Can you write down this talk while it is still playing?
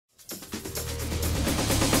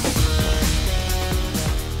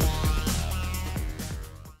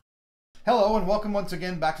Hello and welcome once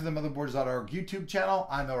again back to the Motherboards.org YouTube channel.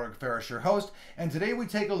 I'm Eric Ferris, your host, and today we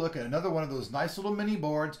take a look at another one of those nice little mini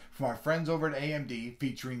boards from our friends over at AMD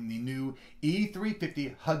featuring the new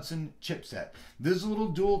E350 Hudson chipset. This is a little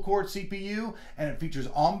dual-core CPU and it features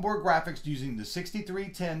onboard graphics using the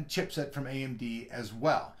 6310 chipset from AMD as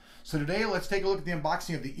well. So today let's take a look at the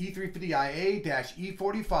unboxing of the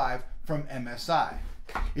E350IA-E45 from MSi.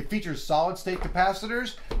 It features solid state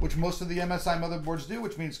capacitors, which most of the MSi motherboards do,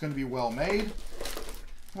 which means it's going to be well made.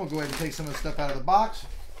 We'll go ahead and take some of the stuff out of the box.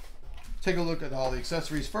 Take a look at all the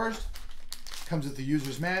accessories first. Comes with the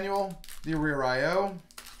user's manual, the rear I/O.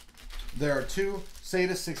 There are two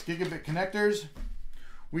Sata 6GB connectors.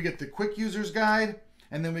 We get the quick user's guide,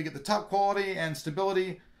 and then we get the top quality and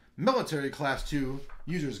stability military class 2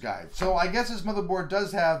 user's guide. So I guess this motherboard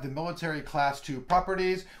does have the military class 2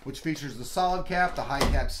 properties, which features the solid cap, the high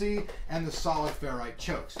cap C, and the solid ferrite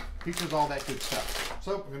chokes. Features all that good stuff.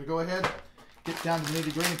 So we're going to go ahead, get down to the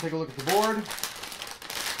nitty gritty and take a look at the board.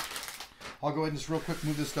 I'll go ahead and just real quick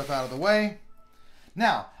move this stuff out of the way.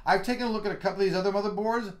 Now, I've taken a look at a couple of these other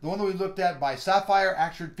motherboards. The one that we looked at by Sapphire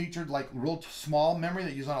actually featured like real small memory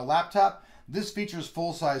that you use on a laptop. This features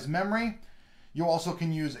full-size memory. You also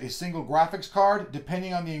can use a single graphics card.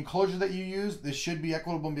 Depending on the enclosure that you use, this should be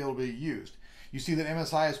equitable and be able to be used. You see that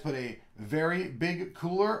MSi has put a very big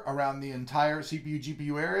cooler around the entire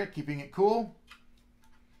CPU-GPU area, keeping it cool.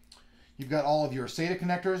 You've got all of your Sata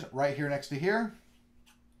connectors right here next to here.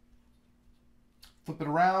 Flip it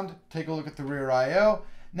around, take a look at the rear I/O.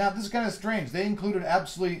 Now this is kind of strange. They included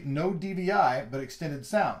absolutely no DVI, but extended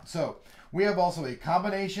sound. So we have also a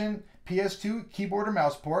combination PS2 keyboard or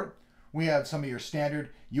mouse port. We have some of your standard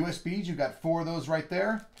USBs. You've got 4 of those right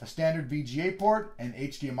there. A standard VGA port, an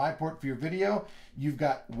HDMI port for your video. You've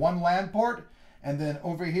got 1 LAN port. And then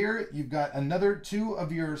over here, you've got another 2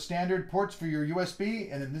 of your standard ports for your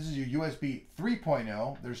USB. And then this is your USB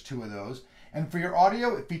 3.0. There's 2 of those. And for your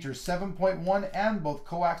audio, it features 7.1 and both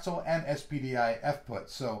coaxial and SPDI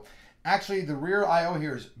F-puts. So actually, the rear I/O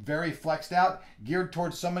here is very flexed out, geared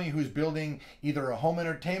towards somebody who's building either a home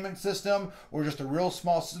entertainment system or just a real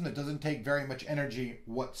small system that doesn't take very much energy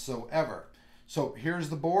whatsoever. So here's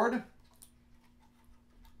the board.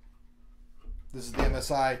 This is the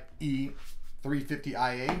MSi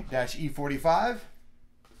E350IA-E45.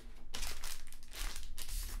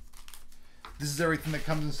 This is everything that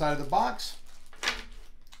comes inside of the box.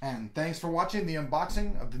 And thanks for watching the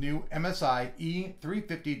unboxing of the new MSi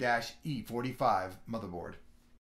E350-E45 motherboard.